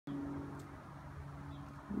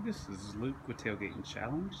This is Luke with Tailgating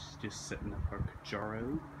Challenge, just setting up our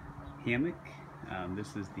Kijaro hammock.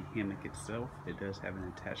 This is the hammock itself. It does have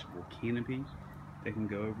an attachable canopy that can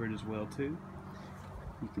go over it as well too.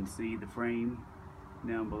 You can see the frame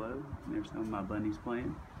down below. There's some of my bunnies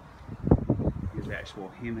playing. Here's the actual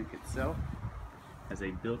hammock itself. Has a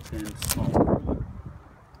built-in small cooler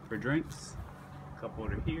for drinks. A couple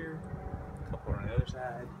over here, a couple on the other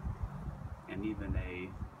side, and even a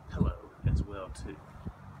pillow as well too.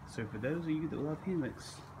 So for those of you that love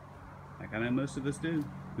hammocks, like I know most of us do,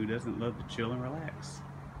 who doesn't love to chill and relax,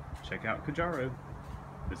 check out Kijaro.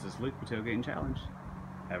 This is Luke with Tailgating Challenge.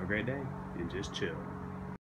 Have a great day and just chill.